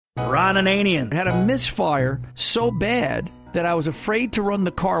Ron Ananian. I had a misfire so bad that I was afraid to run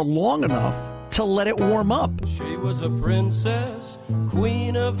the car long enough to let it warm up. She was a princess,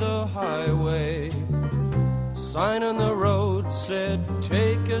 queen of the highway. Sign on the road said,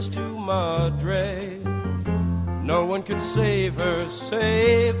 take us to Madre. No one could save her,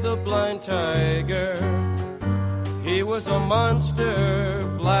 save the blind tiger. He was a monster,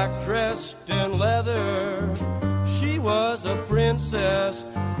 black dressed in leather. She was a princess,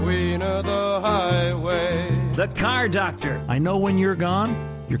 queen of the highway. The Car Doctor. I know when you're gone,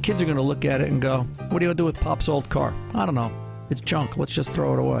 your kids are going to look at it and go, what are you going to do with Pop's old car? I don't know. It's junk. Let's just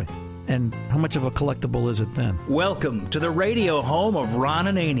throw it away. And how much of a collectible is it then? Welcome to the radio home of Ron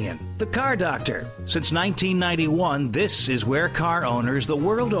Ananian, the Car Doctor. Since 1991, this is where car owners the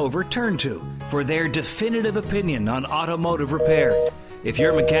world over turn to for their definitive opinion on automotive repair. If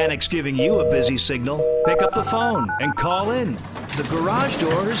your mechanic's giving you a busy signal, pick up the phone and call in. The garage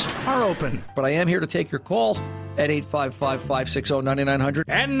doors are open. But I am here to take your calls at 855-560-9900.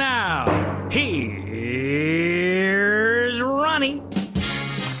 And now, here's Ronnie.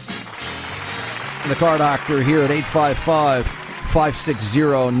 The Car Doctor here at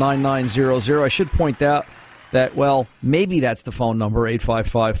 855-560-9900. I should point out that, well, maybe that's the phone number,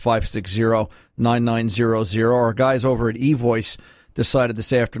 855-560-9900. Our guys over at eVoice decided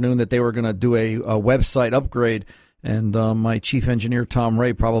this afternoon that they were going to do a website upgrade, and my chief engineer, Tom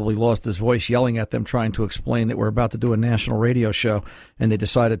Ray, probably lost his voice yelling at them, trying to explain that we're about to do a national radio show, and they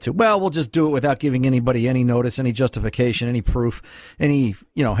decided to, well, we'll just do it without giving anybody any notice, any justification, any proof, any,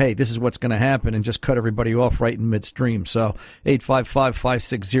 hey, this is what's going to happen, and just cut everybody off right in midstream. So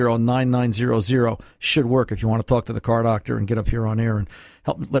 855-560-9900 should work if you want to talk to the Car Doctor and get up here on air and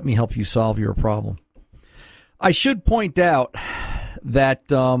let me help you solve your problem. I should point out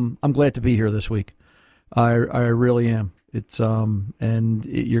that I'm glad to be here this week. I really am. It's and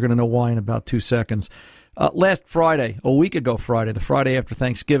you're going to know why in about 2 seconds. Last Friday, a week ago Friday, the Friday after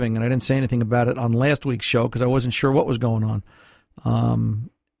Thanksgiving, and I didn't say anything about it on last week's show because I wasn't sure what was going on.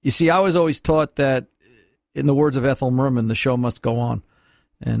 You see, I was always taught that, in the words of Ethel Merman, the show must go on,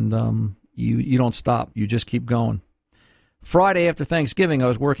 and you don't stop. You just keep going. Friday after Thanksgiving, I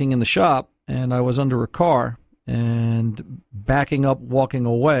was working in the shop, and I was under a car, and backing up, walking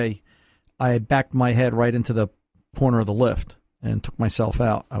away, I backed my head right into the corner of the lift and took myself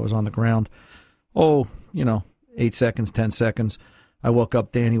out. I was on the ground. 8 seconds, 10 seconds. I woke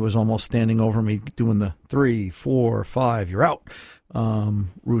up. Danny was almost standing over me doing the 3, 4, 5, you're out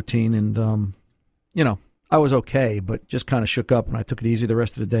routine. And, I was okay, but just kind of shook up, and I took it easy the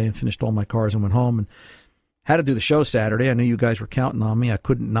rest of the day and finished all my cars and went home and had to do the show Saturday. I knew you guys were counting on me. I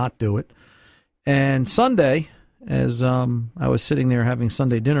couldn't not do it. And Sunday, as I was sitting there having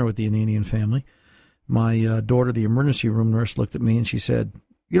Sunday dinner with the Ananian family, my daughter, the emergency room nurse, looked at me and she said,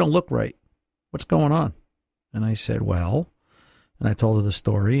 "You don't look right. What's going on?" And I said, "Well," and I told her the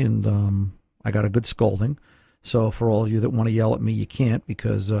story, and I got a good scolding. So for all of you that want to yell at me, you can't,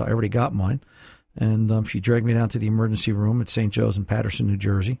 because I already got mine. And she dragged me down to the emergency room at St. Joe's in Paterson, New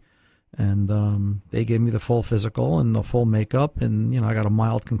Jersey. And they gave me the full physical and the full makeup, and I got a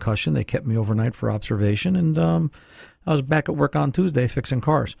mild concussion. They kept me overnight for observation, and I was back at work on Tuesday fixing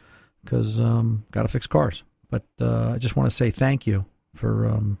cars, because got to fix cars. But I just want to say thank you for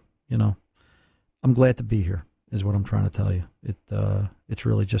I'm glad to be here, is what I'm trying to tell you. It's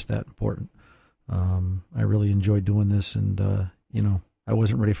really just that important. I really enjoyed doing this, and I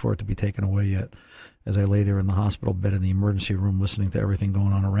wasn't ready for it to be taken away yet. As I lay there in the hospital bed in the emergency room, listening to everything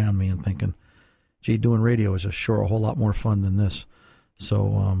going on around me and thinking, gee, doing radio is sure a whole lot more fun than this.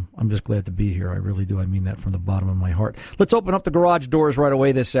 So I'm just glad to be here. I really do. I mean that from the bottom of my heart. Let's open up the garage doors right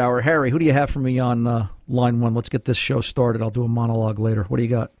away this hour. Harry, who do you have for me on line one? Let's get this show started. I'll do a monologue later. What do you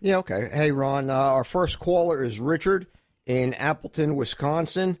got? Yeah, okay. Hey, Ron, our first caller is Richard in Appleton,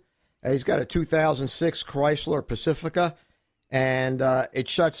 Wisconsin. He's got a 2006 Chrysler Pacifica, and it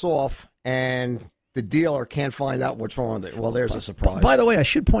shuts off, and the dealer can't find out what's wrong with it. Well, there's a surprise. By the way, I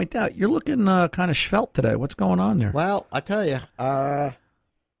should point out, you're looking kind of svelte today. What's going on there? Well, I tell you,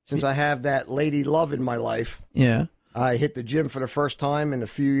 since I have that lady love in my life, yeah, I hit the gym for the first time in a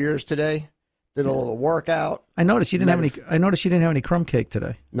few years today. Did a little workout. I noticed you didn't have any. I noticed you didn't have any crumb cake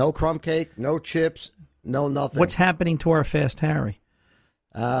today. No crumb cake, no chips, no nothing. What's happening to our fast Harry?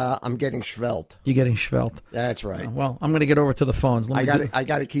 I'm getting svelte. You're getting svelte. That's right. Well, I'm going to get over to the phones. I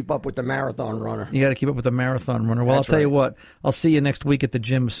got to keep up with the marathon runner. You got to keep up with the marathon runner. Well, I'll tell you what. I'll see you next week at the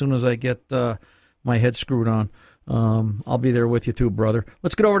gym as soon as I get my head screwed on. I'll be there with you too, brother.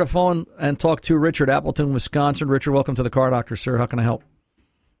 Let's get over to the phone and talk to Richard, Appleton, Wisconsin. Richard, welcome to the Car Doctor, sir. How can I help?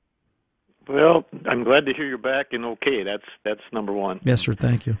 Well, I'm glad to hear you're back and okay. That's number one. Yes, sir.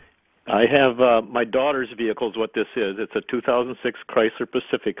 Thank you. I have my daughter's vehicle is what this is. It's a 2006 Chrysler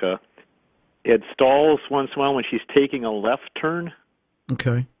Pacifica. It stalls once in a while when she's taking a left turn.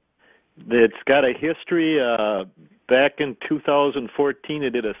 Okay. It's got a history. Back in 2014,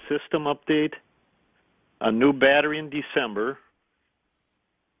 it did a system update, a new battery in December.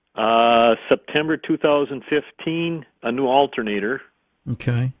 September 2015, a new alternator.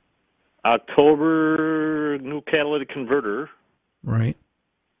 Okay. October, new catalytic converter. Right.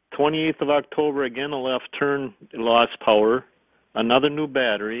 28th of October, again, a left turn, lost power. Another new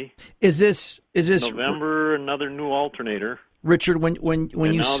battery. Is this November, another new alternator. Richard, when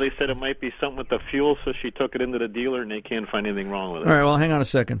and you now they said it might be something with the fuel, so she took it into the dealer, and they can't find anything wrong with it. All right, well, hang on a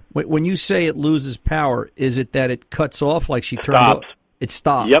second. When you say it loses power, is it that it cuts off like she turned Stops. off? It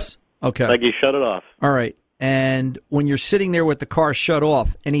stops. Yep. Okay. Like you shut it off. All right. And when you're sitting there with the car shut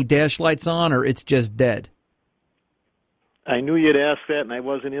off, any dash lights on, or it's just dead? I knew you'd ask that, and I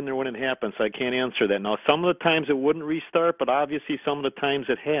wasn't in there when it happened, so I can't answer that. Now, some of the times it wouldn't restart, but obviously some of the times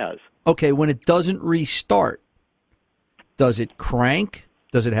it has. Okay, when it doesn't restart, does it crank?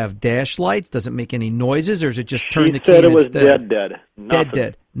 Does it have dash lights? Does it make any noises, or is it just turn the key and it was it's dead? dead. Nothing.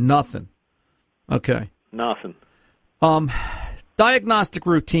 Dead. Nothing. Okay. Nothing. Diagnostic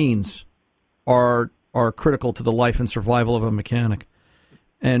routines are critical to the life and survival of a mechanic.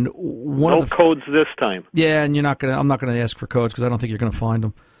 And one No of the codes this time. Yeah, and I'm not gonna ask for codes because I don't think you're gonna find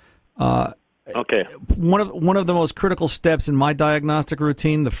them. Okay. One of the most critical steps in my diagnostic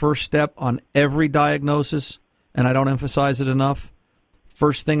routine, the first step on every diagnosis, and I don't emphasize it enough,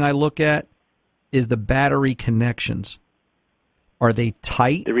 first thing I look at is the battery connections. Are they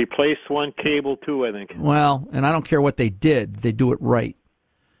tight? They replaced one cable too, I think. Well, and I don't care what they did; they do it right.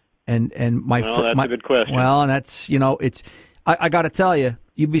 And that's a good question. Well, and that's it's. I got to tell you,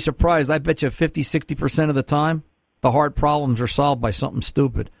 you'd be surprised. I bet you 50-60% of the time, the hard problems are solved by something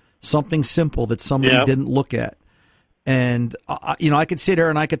stupid, something simple that somebody didn't look at. And I could sit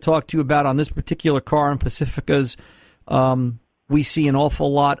here and I could talk to you about on this particular car in Pacificas. We see an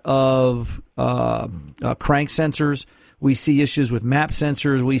awful lot of crank sensors. We see issues with map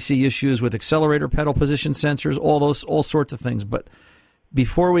sensors. We see issues with accelerator pedal position sensors. All sorts of things. But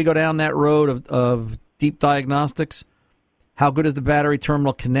before we go down that road of deep diagnostics, how good is the battery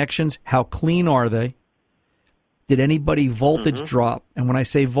terminal connections? How clean are they? Did anybody voltage drop? And when I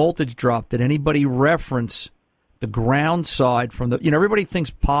say voltage drop, did anybody reference the ground side from the? Everybody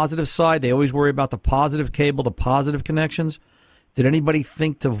thinks positive side. They always worry about the positive cable, the positive connections. Did anybody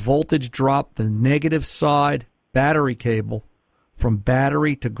think to voltage drop the negative side battery cable from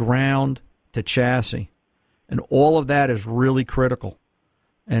battery to ground to chassis? And all of that is really critical.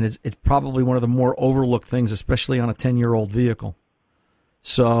 And it's probably one of the more overlooked things, especially on a 10-year-old vehicle.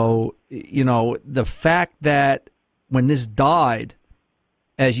 So, the fact that when this died,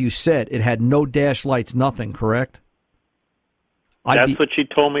 as you said, it had no dash lights, nothing, correct? That's what she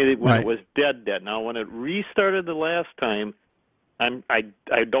told me when it was dead. Now, when it restarted the last time,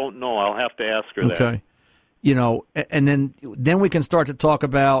 I don't know. I'll have to ask her that. Okay. And then we can start to talk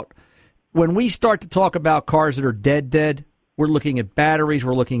about, when we start to talk about cars that are dead, we're looking at batteries,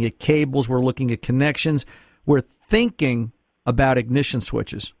 we're looking at cables, we're looking at connections. We're thinking about ignition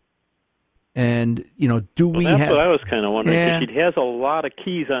switches. And, do we have... That's what I was kind of wondering. Yeah. She has a lot of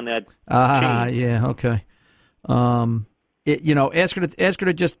keys on that chain. Yeah, okay. Ask her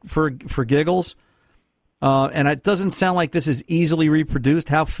to just, for giggles, and it doesn't sound like this is easily reproduced.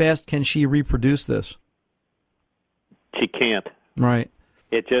 How fast can she reproduce this? She can't. Right.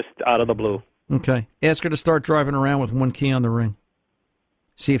 It's just out of the blue. Okay. Ask her to start driving around with one key on the ring.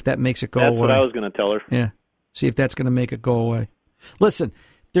 See if that makes it go away. That's what I was going to tell her. Yeah. See if that's going to make it go away. Listen,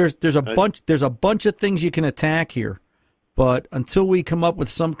 there's a bunch of things you can attack here, but until we come up with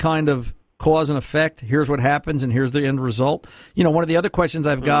some kind of cause and effect, here's what happens and here's the end result. One of the other questions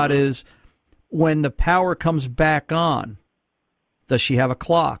I've got is, when the power comes back on, does she have a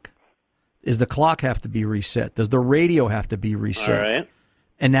clock? Does the clock have to be reset? Does the radio have to be reset? All right.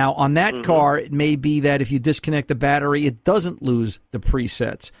 And now on that car, it may be that if you disconnect the battery, it doesn't lose the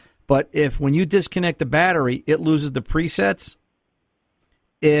presets. But if when you disconnect the battery, it loses the presets,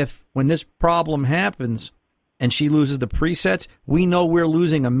 when this problem happens and she loses the presets, we know we're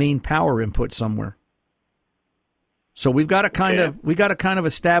losing a main power input somewhere. So we've got to kind of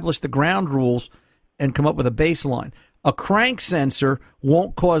establish the ground rules and come up with a baseline. A crank sensor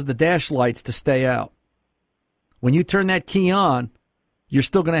won't cause the dash lights to stay out. When you turn that key on, you're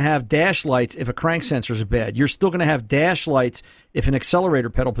still going to have dash lights if a crank sensor is bad. You're still going to have dash lights if an accelerator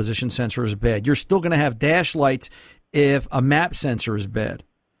pedal position sensor is bad. You're still going to have dash lights if a map sensor is bad.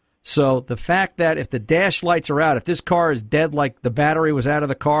 So the fact that if the dash lights are out, if this car is dead, like the battery was out of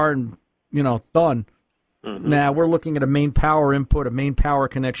the car and, done, now we're looking at a main power input, a main power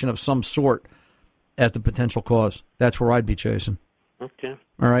connection of some sort as the potential cause. That's where I'd be chasing. Okay.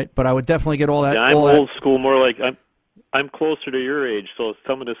 All right, but I would definitely get all that. Yeah, I'm old school, more like I'm closer to your age, so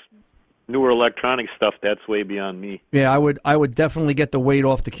some of this newer electronic stuff, that's way beyond me. Yeah, I would definitely get the weight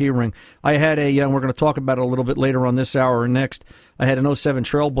off the key ring. I had and we're going to talk about it a little bit later on this hour or next. I had an 07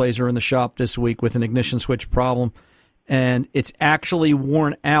 Trailblazer in the shop this week with an ignition switch problem, and it's actually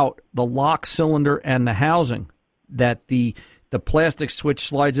worn out the lock cylinder and the housing. That the plastic switch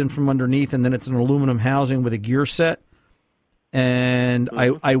slides in from underneath, and then it's an aluminum housing with a gear set. And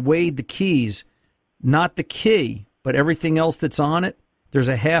I weighed the keys, not the key, but everything else that's on it. There's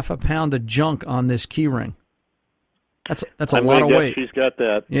a half a pound of junk on this key ring. That's a lot of weight. She's got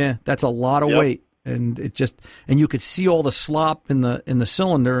that. Yeah, that's a lot of weight, and you could see all the slop in the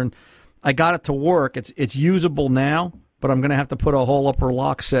cylinder. And I got it to work. It's usable now, but I'm going to have to put a whole upper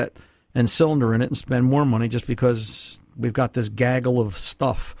lock set and cylinder in it and spend more money just because we've got this gaggle of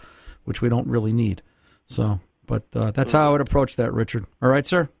stuff, which we don't really need. So, but that's how I would approach that, Richard. All right,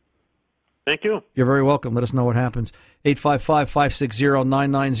 sir? Thank you. You're very welcome. Let us know what happens.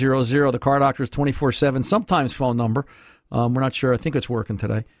 855-560-9900. The Car Doctor's 24/7, sometimes phone number. We're not sure. I think it's working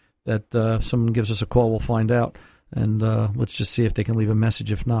today. That someone gives us a call, we'll find out. And let's just see if they can leave a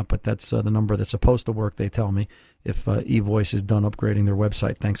message. If not, but that's the number that's supposed to work, they tell me, if eVoice is done upgrading their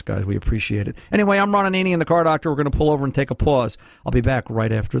website. Thanks, guys. We appreciate it. Anyway, I'm Ron Ananian, the Car Doctor. We're going to pull over and take a pause. I'll be back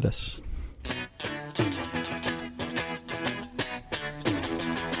right after this.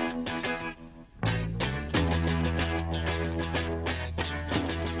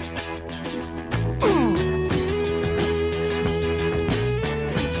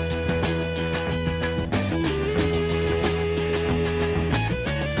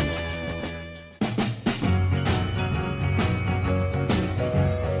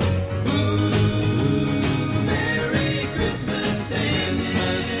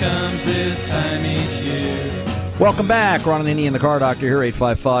 Welcome back. Ron Ananian, the Car Doctor here,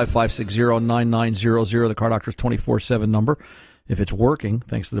 855-560-9900. The Car Doctor's 24/7 number. If it's working,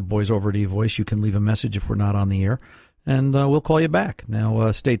 thanks to the boys over at eVoice, you can leave a message if we're not on the air, and we'll call you back.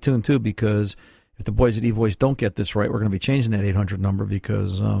 Now, stay tuned, too, because if the boys at eVoice don't get this right, we're going to be changing that 800 number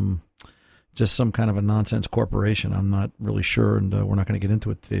because just some kind of a nonsense corporation. I'm not really sure, and we're not going to get into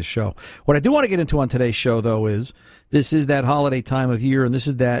it today's show. What I do want to get into on today's show, though, is this is that holiday time of year, and this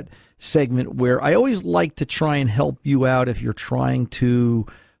is that segment where I always like to try and help you out if you're trying to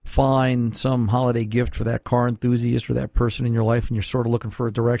find some holiday gift for that car enthusiast or that person in your life and you're sort of looking for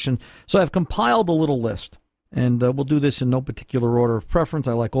a direction. So I've compiled a little list, and we'll do this in no particular order of preference.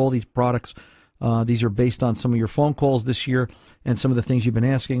 I like all these products. These are based on some of your phone calls this year and some of the things you've been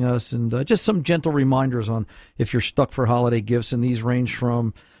asking us, and just some gentle reminders on if you're stuck for holiday gifts. And these range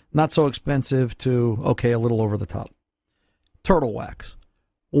from not so expensive to, okay, a little over the top. Turtle wax.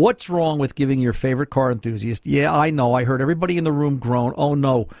 What's wrong with giving your favorite car enthusiast? Yeah, I know. I heard everybody in the room groan, oh,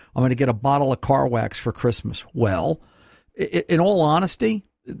 no, I'm going to get a bottle of car wax for Christmas. Well, in all honesty,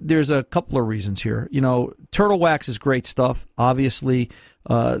 there's a couple of reasons here. You know, Turtle Wax is great stuff. Obviously,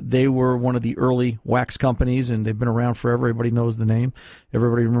 they were one of the early wax companies, and they've been around forever. Everybody knows the name.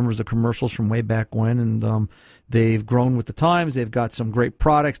 Everybody remembers the commercials from way back when, and they've grown with the times. They've got some great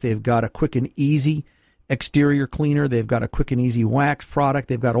products. They've got a quick and easy exterior cleaner. They've got a quick and easy wax product.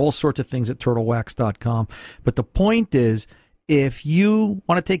 They've got all sorts of things at turtlewax.com. But the point is, if you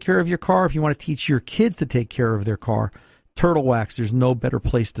want to take care of your car, if you want to teach your kids to take care of their car, Turtle Wax, there's no better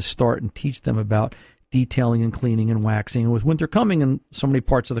place to start and teach them about detailing and cleaning and waxing. And with winter coming in so many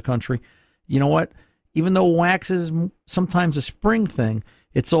parts of the country, you know what? Even though wax is sometimes a spring thing,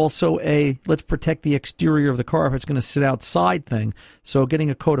 it's also a let's protect the exterior of the car if it's going to sit outside thing. So getting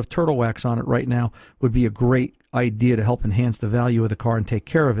a coat of Turtle Wax on it right now would be a great idea to help enhance the value of the car and take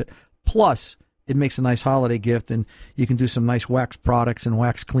care of it. Plus, it makes a nice holiday gift, and you can do some nice wax products and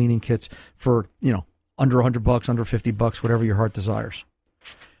wax cleaning kits for, you know, under $100, under $50, whatever your heart desires.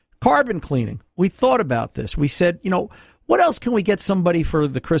 Carbon cleaning. We thought about this. We said, you know, what else can we get somebody for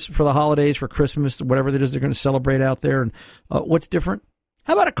the holidays, for Christmas, whatever it is they're going to celebrate out there, and what's different?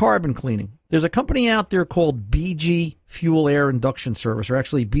 How about a carbon cleaning? There's a company out there called BG Fuel Air Induction Service, or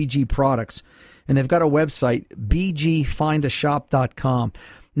actually BG Products, and they've got a website, bgfindashop.com.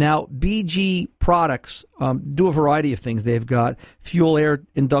 Now, BG Products do a variety of things. They've got fuel air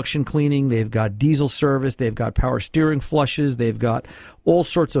induction cleaning. They've got diesel service. They've got power steering flushes. They've got all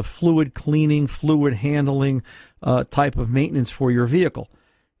sorts of fluid cleaning, fluid handling type of maintenance for your vehicle.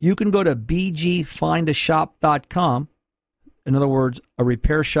 You can go to bgfindashop.com. In other words, a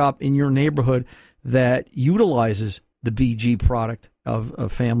repair shop in your neighborhood that utilizes the BG product of a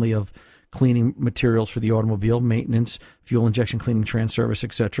family of cleaning materials for the automobile, maintenance, fuel injection, cleaning, trans service,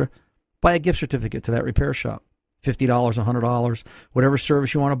 etc. Buy a gift certificate to that repair shop. $50, $100, whatever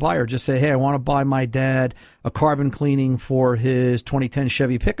service you want to buy, or just say, hey, I want to buy my dad a carbon cleaning for his 2010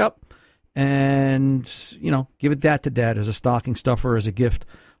 Chevy pickup, and, give that to Dad as a stocking stuffer, as a gift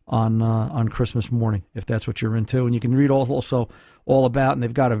on Christmas morning, if that's what you're into. And you can read also all about, and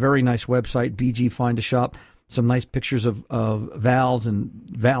they've got a very nice website, BG Find a Shop, some nice pictures of valves and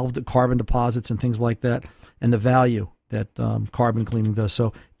valved carbon deposits and things like that, and the value that carbon cleaning does.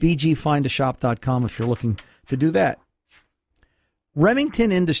 So bgfindashop.com if you're looking to do that.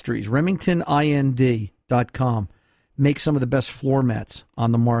 Remington Industries, RemingtonIND.com, makes some of the best floor mats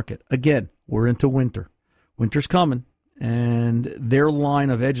on the market. Again, we're into winter. Winter's coming, and their line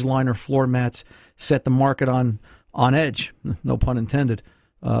of edge liner floor mats set the market on edge, no pun intended,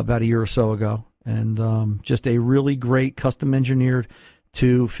 about a year or so ago. And just a really great custom-engineered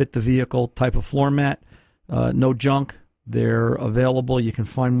to fit the vehicle type of floor mat. No junk. They're available. You can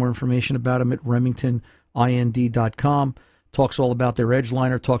find more information about them at RemingtonIND.com. Talks all about their edge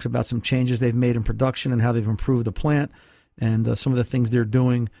liner, talks about some changes they've made in production and how they've improved the plant, and some of the things they're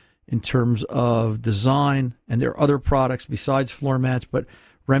doing in terms of design. And there are other products besides floor mats, but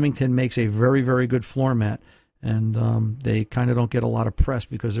Remington makes a very, very good floor mat, and they kind of don't get a lot of press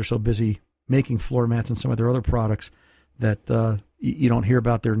because they're so busy making floor mats and some of their other products that you don't hear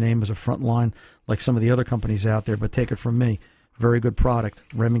about their name as a front line like some of the other companies out there. But take it from me, very good product,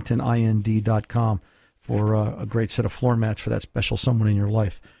 RemingtonIND.com, for a great set of floor mats for that special someone in your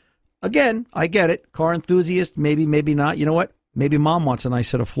life. Again, I get it. Car enthusiast, maybe, maybe not. You know what? Maybe mom wants a nice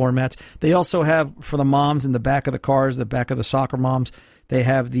set of floor mats. They also have, for the moms in the back of the cars, the back of the soccer moms, they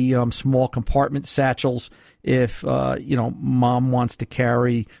have the small compartment satchels if, mom wants to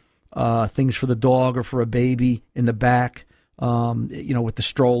carry things for the dog or for a baby in the back. With the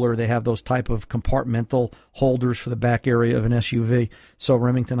stroller, they have those type of compartmental holders for the back area of an SUV. So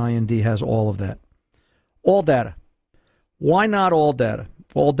Remington IND has all of that. All Data. Why not All Data?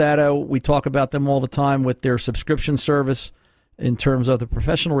 All Data, we talk about them all the time with their subscription service in terms of the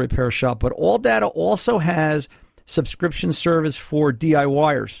professional repair shop, but All Data also has subscription service for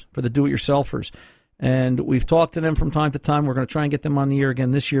DIYers, for the do-it-yourselfers. And we've talked to them from time to time. We're going to try and get them on the air again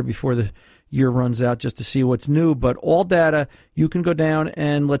this year before the year runs out, just to see what's new. But All Data, you can go down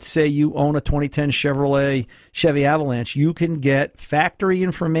and let's say you own a 2010 Chevy Avalanche. You can get factory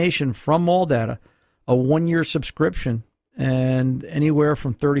information from All Data, a 1-year subscription, and anywhere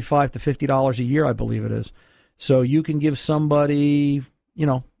from $35 to $50 a year, I believe it is. So you can give somebody,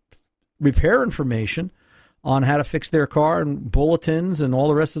 repair information on how to fix their car and bulletins and all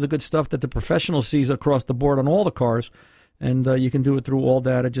the rest of the good stuff that the professional sees across the board on all the cars. And you can do it through All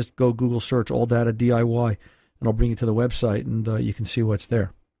Data. Just go Google search All Data DIY, and it'll bring you to the website, and you can see what's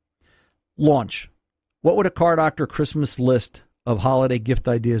there. Launch. What would a Car Doctor Christmas list of holiday gift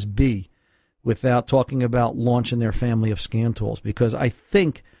ideas be without talking about Launch and their family of scan tools? Because I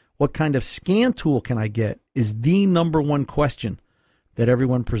think what kind of scan tool can I get is the number one question that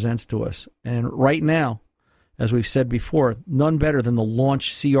everyone presents to us. And right now, as we've said before, none better than the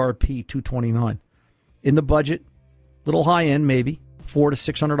Launch CRP 229. In the budget, little high end maybe, $400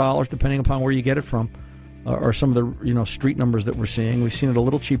 to $600, depending upon where you get it from, or some of the street numbers that we're seeing. We've seen it a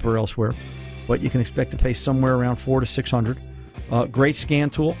little cheaper elsewhere, but you can expect to pay somewhere around $400 to $600. Great scan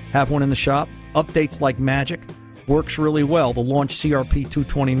tool. Have one in the shop. Updates like magic. Works really well. The Launch CRP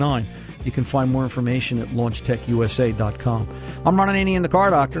 229. You can find more information at LaunchTechUSA.com. I'm Ron Ananian, the Car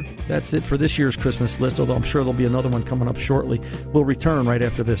Doctor. That's it for this year's Christmas list, although I'm sure there'll be another one coming up shortly. We'll return right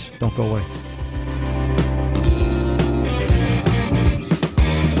after this. Don't go away.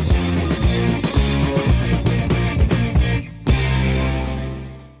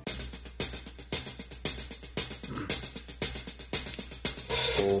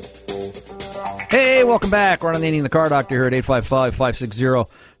 Hey, welcome back. Ron Ananian, the Car Doctor, here at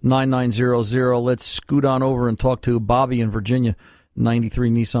 855-560-9900. Let's scoot on over and talk to Bobby in Virginia, 93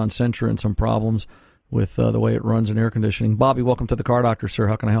 Nissan Sentra, and some problems with the way it runs and air conditioning. Bobby, welcome to the Car Doctor, sir.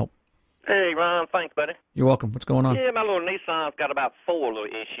 How can I help? Hey, Ron. Thanks, buddy. You're welcome. What's going on? Yeah, my little Nissan's got about 4 little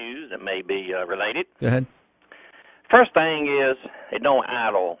issues that may be related. Go ahead. First thing is it don't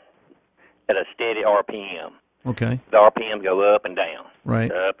idle at a steady RPM. Okay. The RPMs go up and down.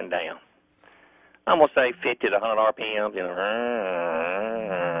 Right. Up and down. I'm going to say 50 to 100 RPMs,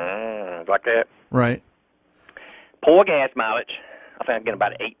 like that. Right. Poor gas mileage. I think I'm getting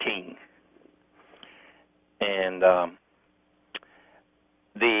about 18. And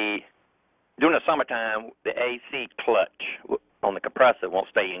during the summertime, the AC clutch on the compressor won't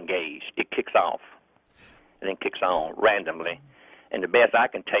stay engaged. It kicks off and then kicks on randomly. And the best I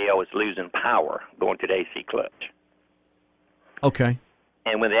can tell is losing power going to the AC clutch. Okay.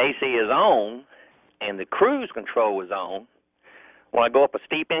 And when the AC is on and the cruise control is on, when I go up a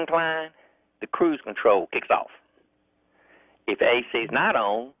steep incline, the cruise control kicks off. If the AC is not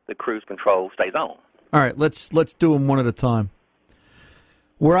on, the cruise control stays on. All right, let's do them one at a time.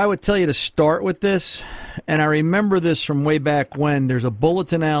 Where I would tell you to start with this, and I remember this from way back when, there's a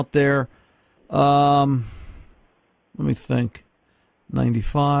bulletin out there. Let me think.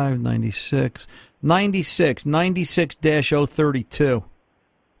 95, 96, 96-032.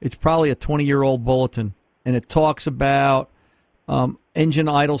 It's probably a 20-year-old bulletin, and it talks about engine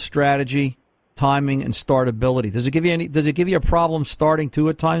idle strategy, timing, and startability. Does it give you a problem starting too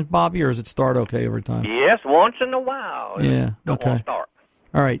at times, Bobby, or does it start okay every time? Yes, once in a while. Yeah, Don't okay. want to start.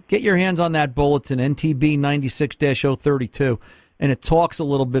 All right, get your hands on that bulletin, NTB 96-032, and it talks a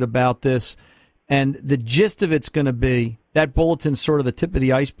little bit about this. And the gist of it's going to be, that bulletin's sort of the tip of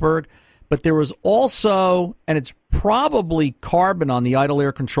the iceberg, but there was also, and it's probably carbon on the idle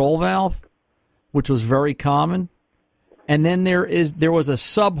air control valve, which was very common. And then there was a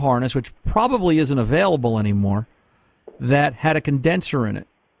sub-harness, which probably isn't available anymore, that had a condenser in it.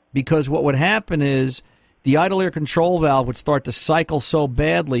 Because what would happen is the idle air control valve would start to cycle so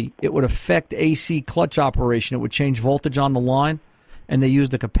badly, it would affect AC clutch operation. It would change voltage on the line, and they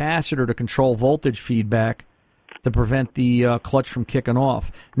used a capacitor to control voltage feedback to prevent the clutch from kicking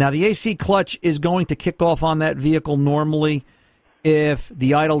off. Now, the AC clutch is going to kick off on that vehicle normally if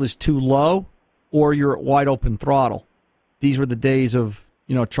the idle is too low or you're at wide open throttle. These were the days of,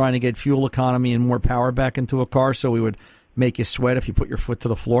 trying to get fuel economy and more power back into a car, so we would make you sweat if you put your foot to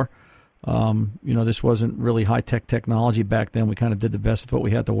the floor. This wasn't really high-tech technology back then. We kind of did the best with what we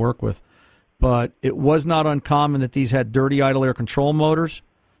had to work with. But it was not uncommon that these had dirty idle air control motors,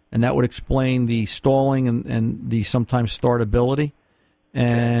 and that would explain the stalling and the sometimes startability.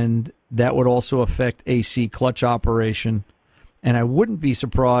 And that would also affect AC clutch operation. And I wouldn't be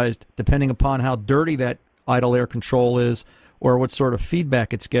surprised, depending upon how dirty that idle air control is or what sort of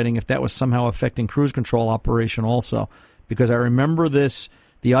feedback it's getting, if that was somehow affecting cruise control operation also. Because I remember this,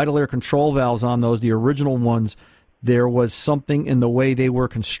 the idle air control valves on those, the original ones, there was something in the way they were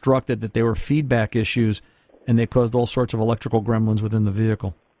constructed that they were feedback issues, and they caused all sorts of electrical gremlins within the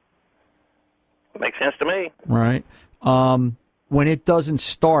vehicle. Makes sense to me. Right. When it doesn't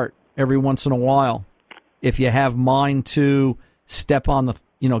start every once in a while, if you have mind to step on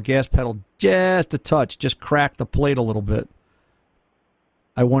the gas pedal just a touch, just crack the plate a little bit,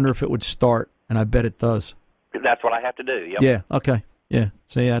 I wonder if it would start, and I bet it does. That's what I have to do. Yep. Yeah. Okay. Yeah.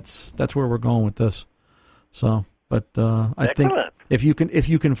 See, that's where we're going with this. So, but I think if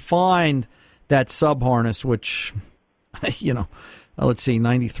you can find that sub harness, which let's see,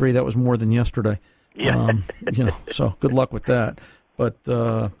 93. That was more than yesterday. Yeah. So good luck with that. But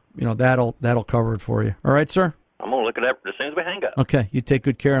that'll cover it for you. All right, sir. I'm gonna look it up as soon as we hang up. Okay. You take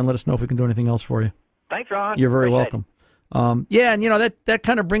good care and let us know if we can do anything else for you. Thanks, Ron. You're very welcome. And that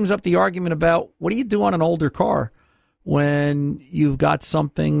kind of brings up the argument about what do you do on an older car when you've got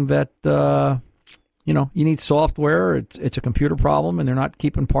something that you need software. It's a computer problem, and they're not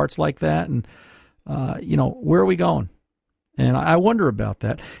keeping parts like that. And where are we going? And I wonder about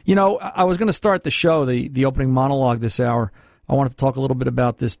that. I was going to start the show, the opening monologue this hour. I wanted to talk a little bit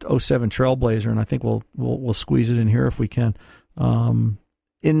about this 07 Trailblazer, and I think we'll squeeze it in here if we can.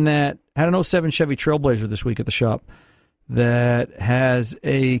 In that, I had an 07 Chevy Trailblazer this week at the shop that has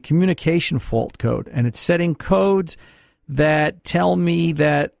a communication fault code, and it's setting codes that tell me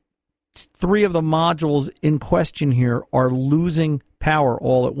that 3 of the modules in question here are losing power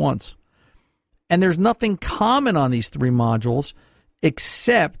all at once. And there's nothing common on these 3 modules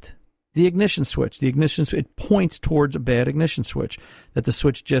except the ignition switch. The ignition switch, it points towards a bad ignition switch, that the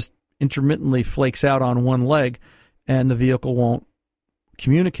switch just intermittently flakes out on one leg and the vehicle won't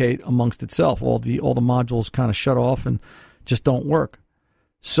communicate amongst itself. All the modules kind of shut off and just don't work.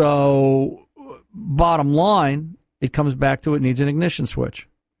 So bottom line, it comes back to it needs an ignition switch.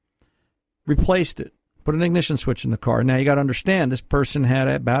 Replaced it. Put an ignition switch in the car. Now you got to understand, this person had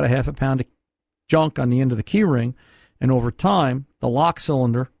about a half a pound of junk on the end of the key ring, and over time the lock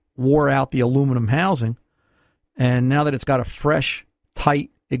cylinder wore out the aluminum housing, and now that it's got a fresh,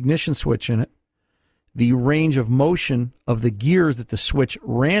 tight ignition switch in it, the range of motion of the gears that the switch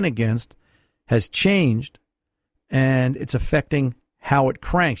ran against has changed, and it's affecting how it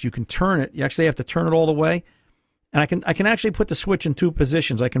cranks. You can turn it. You actually have to turn it all the way. And I can actually put the switch in 2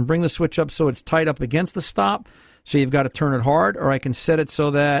 positions. I can bring the switch up so it's tight up against the stop, so you've got to turn it hard, or I can set it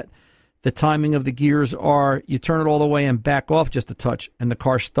so that the timing of the gears are you turn it all the way and back off just a touch, and the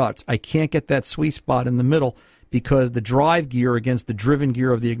car starts. I can't get that sweet spot in the middle because the drive gear against the driven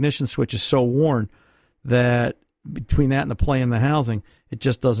gear of the ignition switch is so worn that between that and the play in the housing, it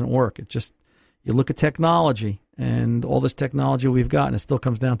just doesn't work. You look at technology and all this technology we've got, and it still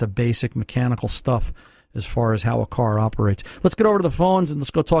comes down to basic mechanical stuff as far as how a car operates. Let's get over to the phones and let's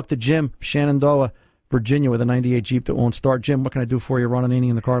go talk to Jim, Shenandoah, Virginia, with a 98 Jeep that won't start. Jim, what can I do for you? Ron Ananian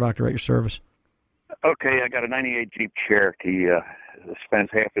and the Car Doctor at your service. Okay, I got a 98 Jeep Cherokee. Spends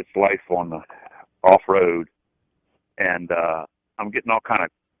half its life on the off-road, and I'm getting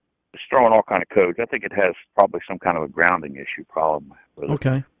it's throwing all kind of codes. I think it has probably some kind of a grounding issue problem with it.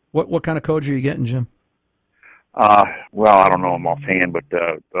 Okay. What kind of codes are you getting, Jim? Well, I don't know them offhand, but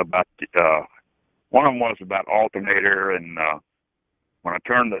about one of them was about alternator, and when I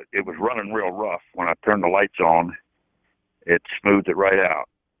turned it was running real rough. When I turned the lights on, it smoothed it right out.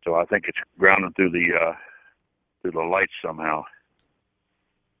 So I think it's grounding through the lights somehow.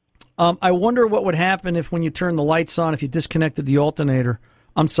 I wonder what would happen if when you turn the lights on, if you disconnected the alternator.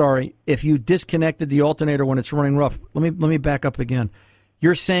 I'm sorry, if you disconnected the alternator when it's running rough. Let me back up again.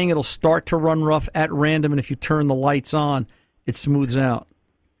 You're saying it'll start to run rough at random, and if you turn the lights on, it smooths out.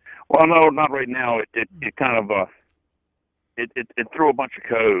 Well, no, not right now. It kind of it threw a bunch of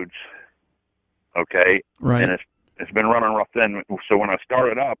codes. Okay, right, and it's been running rough then. So when I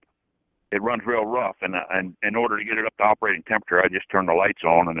start it up, it runs real rough, and in order to get it up to operating temperature, I just turn the lights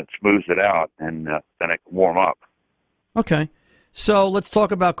on, and it smooths it out, and then it can warm up. Okay, so let's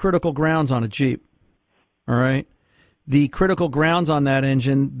talk about critical grounds on a Jeep. All right. The critical grounds on that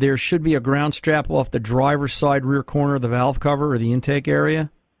engine, there should be a ground strap off the driver's side rear corner of the valve cover or the intake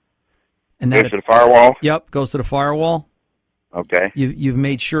area. And that goes to the firewall? Yep, goes to the firewall. Okay. You've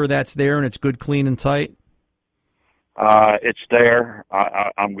made sure that's there and it's good, clean, and tight? It's there.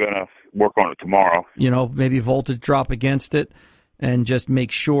 I'm going to work on it tomorrow. Maybe voltage drop against it and just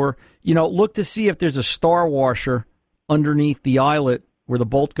make sure. Look to see if there's a star washer underneath the eyelet where the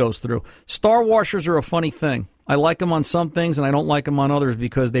bolt goes through. Star washers are a funny thing. I like them on some things, and I don't like them on others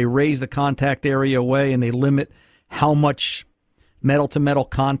because they raise the contact area away and they limit how much metal-to-metal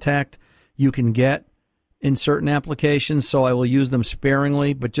contact you can get in certain applications, so I will use them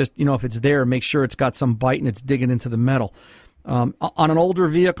sparingly. But just, if it's there, make sure it's got some bite and it's digging into the metal. On an older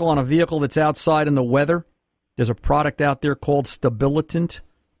vehicle, on a vehicle that's outside in the weather, there's a product out there called Stabilitant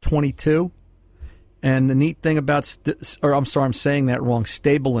 22. And the neat thing about, I'm saying that wrong,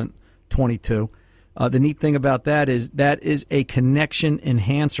 Stabilint 22. The neat thing about that is a connection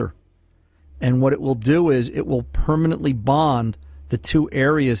enhancer. And what it will do is it will permanently bond the two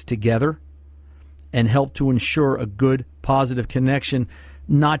areas together and help to ensure a good, positive connection.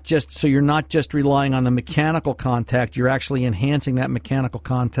 So you're not just relying on the mechanical contact, you're actually enhancing that mechanical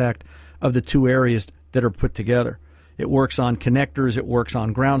contact of the two areas that are put together. It works on connectors, it works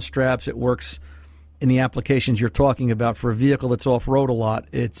on ground straps, it works in the applications you're talking about for a vehicle that's off-road a lot.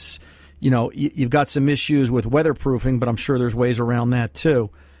 It's, you've got some issues with weatherproofing, but I'm sure there's ways around that too.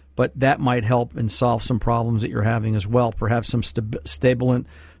 But that might help and solve some problems that you're having as well. Perhaps some Stabilint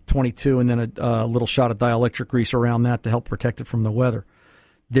 22 and then a little shot of dielectric grease around that to help protect it from the weather.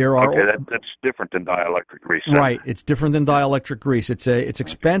 That's different than dielectric grease. Right, it's different than dielectric grease. It's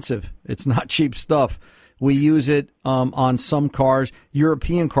expensive. It's not cheap stuff. We use it on some cars.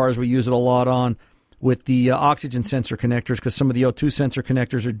 European cars we use it a lot on with the oxygen sensor connectors because some of the O2 sensor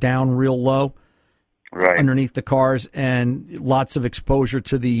connectors are down real low underneath the cars, and lots of exposure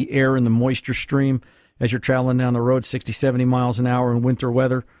to the air and the moisture stream as you're traveling down the road 60, 70 miles an hour in winter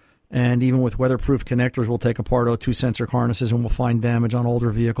weather. And even with weatherproof connectors, we'll take apart O2 sensor harnesses and we'll find damage on older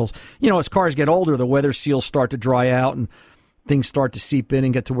vehicles. As cars get older, the weather seals start to dry out and things start to seep in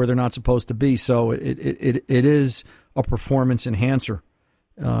and get to where they're not supposed to be. So it is a performance enhancer,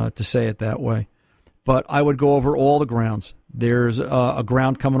 to say it that way. But I would go over all the grounds. There's a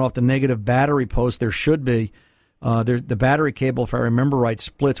ground coming off the negative battery post. There should be. The battery cable, if I remember right,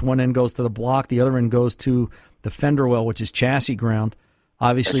 splits. One end goes to the block. The other end goes to the fender well, which is chassis ground.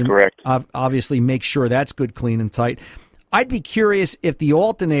 Obviously, that's correct. Obviously, make sure that's good, clean, and tight. I'd be curious if the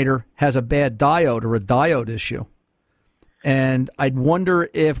alternator has a bad diode or a diode issue. And I'd wonder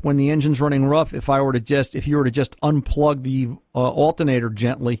if when the engine's running rough, if you were to just unplug the alternator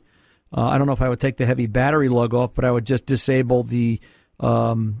gently, I don't know if I would take the heavy battery lug off, but I would just disable the,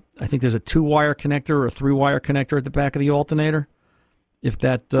 I think there's a 2-wire connector or a 3-wire connector at the back of the alternator. If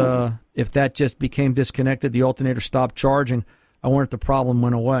that just became disconnected, the alternator stopped charging, I wonder if the problem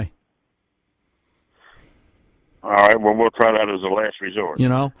went away. All right, well, we'll try that as a last resort. You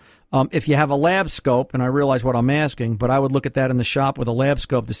know, if you have a lab scope, and I realize what I'm asking, but I would look at that in the shop with a lab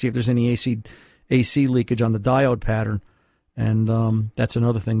scope to see if there's any AC leakage on the diode pattern. And that's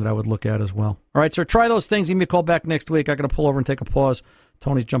another thing that I would look at as well. All right, sir, try those things. Give me a call back next week. I got to pull over and take a pause.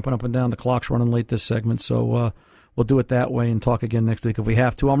 Tony's jumping up and down. The clock's running late this segment, so we'll do it that way and talk again next week if we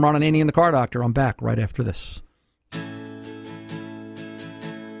have to. I'm Ron Ananian, the Car Doctor. I'm back right after this.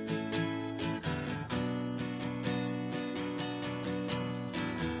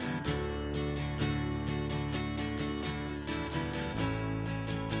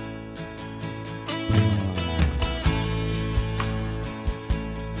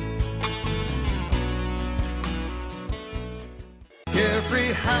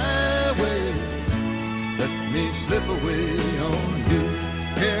 Every highway, let me slip away on you.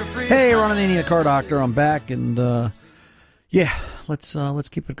 Hey, Ron Ananian, the Car Doctor. I'm back, and let's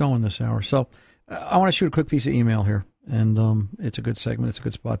keep it going this hour. So, I want to shoot a quick piece of email here, and it's a good segment. It's a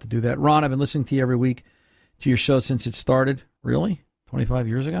good spot to do that. Ron, I've been listening to you every week to your show since it started. Really, 25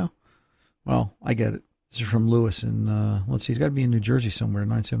 years ago? Well, I get it. This is from Lewis, and let's see, he's got to be in New Jersey somewhere,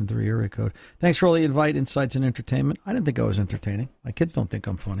 973 area code. Thanks for all the invite, insights, and entertainment. I didn't think I was entertaining. My kids don't think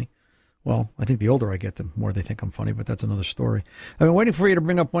I'm funny. Well, I think the older I get, the more they think I'm funny, but that's another story. I've been waiting for you to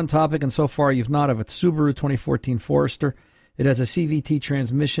bring up one topic, and so far you've not. Of a Subaru 2014 Forester. It has a CVT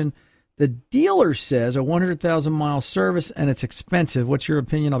transmission. The dealer says a 100,000-mile service, and it's expensive. What's your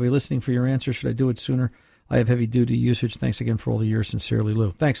opinion? I'll be listening for your answer. Should I do it sooner? I have heavy-duty usage. Thanks again for all the years. Sincerely,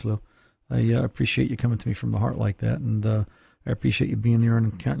 Lou. Thanks, Lou. I appreciate you coming to me from the heart like that, and I appreciate you being there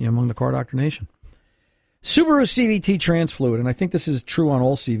and counting you among the Car Doctor Nation. Subaru CVT trans fluid, and I think this is true on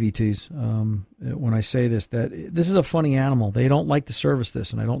all CVTs when I say this, that this is a funny animal. They don't like to service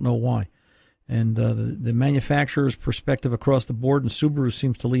this, and I don't know why. And the manufacturer's perspective across the board, and Subaru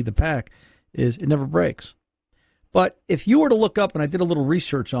seems to lead the pack, is it never breaks. But if you were to look up, and I did a little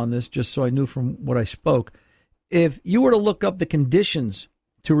research on this just so I knew from what I spoke, if you were to look up the conditions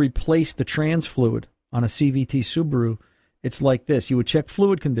to replace the trans fluid on a CVT Subaru, it's like this. You would check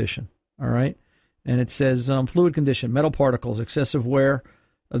fluid condition, all right? And it says fluid condition, metal particles, excessive wear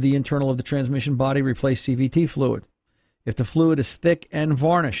of the internal of the transmission body, replace CVT fluid. If the fluid is thick and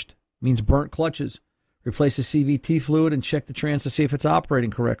varnished, means burnt clutches, replace the CVT fluid and check the trans to see if it's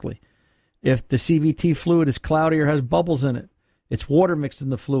operating correctly. If the CVT fluid is cloudy or has bubbles in it, it's water mixed in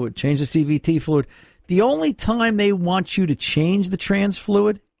the fluid, change the CVT fluid. The only time they want you to change the trans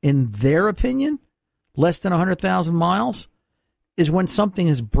fluid, in their opinion, less than 100,000 miles, is when something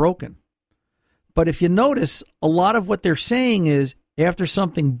is broken. But if you notice, a lot of what they're saying is after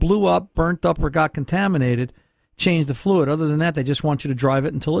something blew up, burnt up, or got contaminated, change the fluid. Other than that, they just want you to drive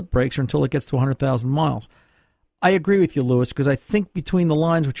it until it breaks or until it gets to 100,000 miles. I agree with you, Lewis, because I think between the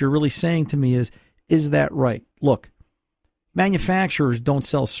lines what you're really saying to me is that right? Look, manufacturers don't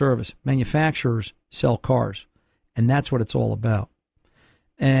sell service. Manufacturers sell cars, and that's what it's all about.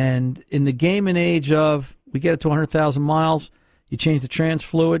 And in the game and age of we get it to 100,000 miles, you change the trans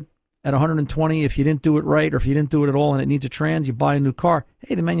fluid at 120. If you didn't do it right or if you didn't do it at all and it needs a trans, you buy a new car.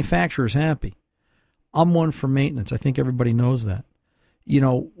 Hey, the manufacturer's happy. I'm one for maintenance. I think everybody knows that. You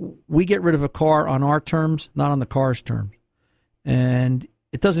know, we get rid of a car on our terms, not on the car's terms. And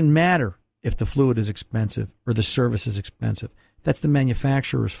it doesn't matter if the fluid is expensive or the service is expensive. That's the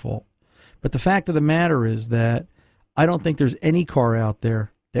manufacturer's fault. But the fact of the matter is that I don't think there's any car out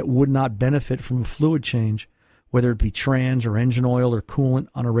there that would not benefit from a fluid change, whether it be trans or engine oil or coolant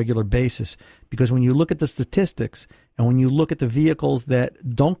on a regular basis. Because when you look at the statistics and when you look at the vehicles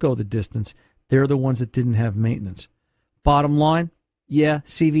that don't go the distance, they're the ones that didn't have maintenance. Bottom line, yeah,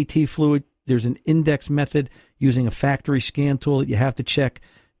 CVT fluid, there's an index method using a factory scan tool that you have to check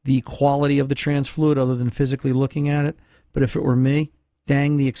the quality of the trans fluid other than physically looking at it. But if it were me,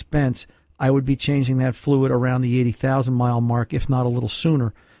 dang the expense, I would be changing that fluid around the 80,000 mile mark, if not a little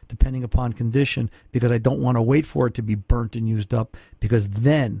sooner, depending upon condition, because I don't want to wait for it to be burnt and used up, because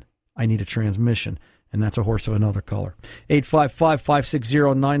then I need a transmission, and that's a horse of another color.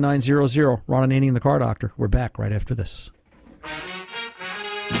 855-560-9900. Ron Ananian, the Car Doctor. We're back right after this.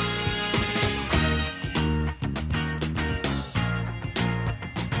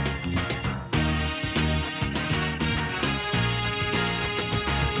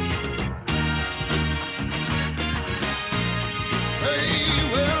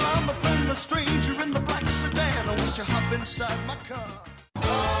 A stranger in the black sedan, I want you hop inside my car.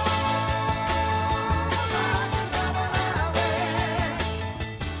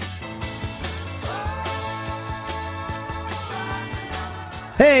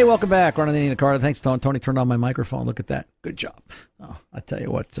 Hey, welcome back. Ron Ananian, the Car. Thanks, Tony. Tony turned on my microphone. Look at that. Good job. Oh, I tell you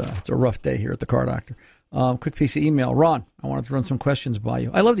what, it's a rough day here at the Car Doctor. Quick piece of email. Ron, I wanted to run some questions by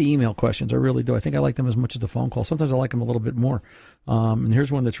you. I love the email questions. I really do. I think I like them as much as the phone call. Sometimes I like them a little bit more. And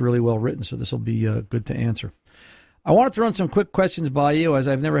here's one that's really well written, so this will be good to answer. I wanted to run some quick questions by you, as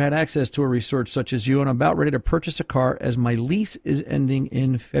I've never had access to a research such as you, and I'm about ready to purchase a car as my lease is ending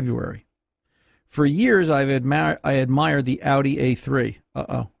in February. For years, I admired the Audi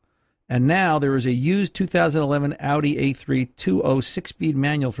A3. And now there is a used 2011 Audi A3 2.0 6-speed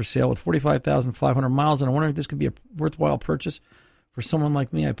manual for sale with 45,500 miles, and I'm wondering if this could be a worthwhile purchase for someone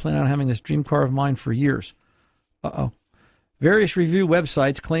like me. I plan on having this dream car of mine for years. Various review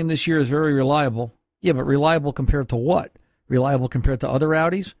websites claim this year is very reliable. Yeah, but reliable compared to what? Reliable compared to other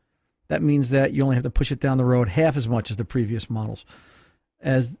Audis? That means that you only have to push it down the road half as much as the previous models.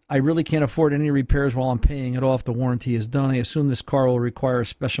 As I really can't afford any repairs while I'm paying it off, the warranty is done. I assume this car will require a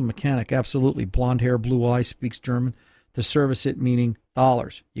special mechanic. Absolutely. Blonde hair, blue eyes, speaks German to service it, meaning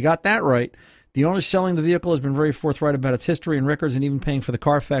dollars. You got that right. The owner selling the vehicle has been very forthright about its history and records, and even paying for the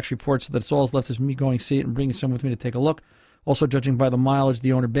Carfax report, so that it's all that's left is me going to see it and bringing someone with me to take a look. Also, judging by the mileage,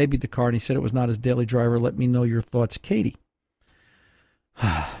 the owner babied the car, and he said it was not his daily driver. Let me know your thoughts, Katie.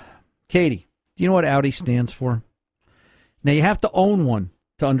 Katie, do you know what Audi stands for? Now, you have to own one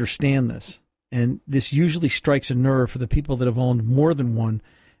to understand this, and this usually strikes a nerve for the people that have owned more than one,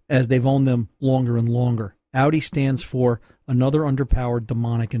 as they've owned them longer and longer. Audi stands for another underpowered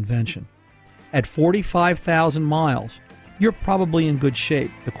demonic invention. At 45,000 miles, you're probably in good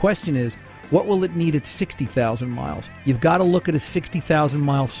shape. The question is, what will it need at 60,000 miles? You've got to look at a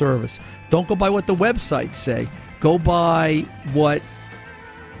 60,000-mile service. Don't go by what the websites say. Go by what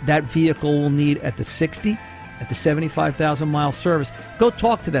that vehicle will need at the 60, at the 75,000-mile service. Go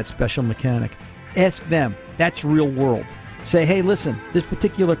talk to that special mechanic. Ask them. That's real world. Say, hey, listen, this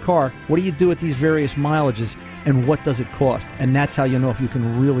particular car, what do you do at these various mileages, and what does it cost? And that's how you know if you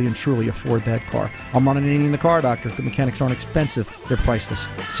can really and truly afford that car. I'm Ron Ananian, the Car Doctor. The mechanics aren't expensive. They're priceless.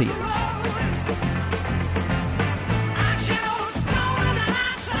 See you.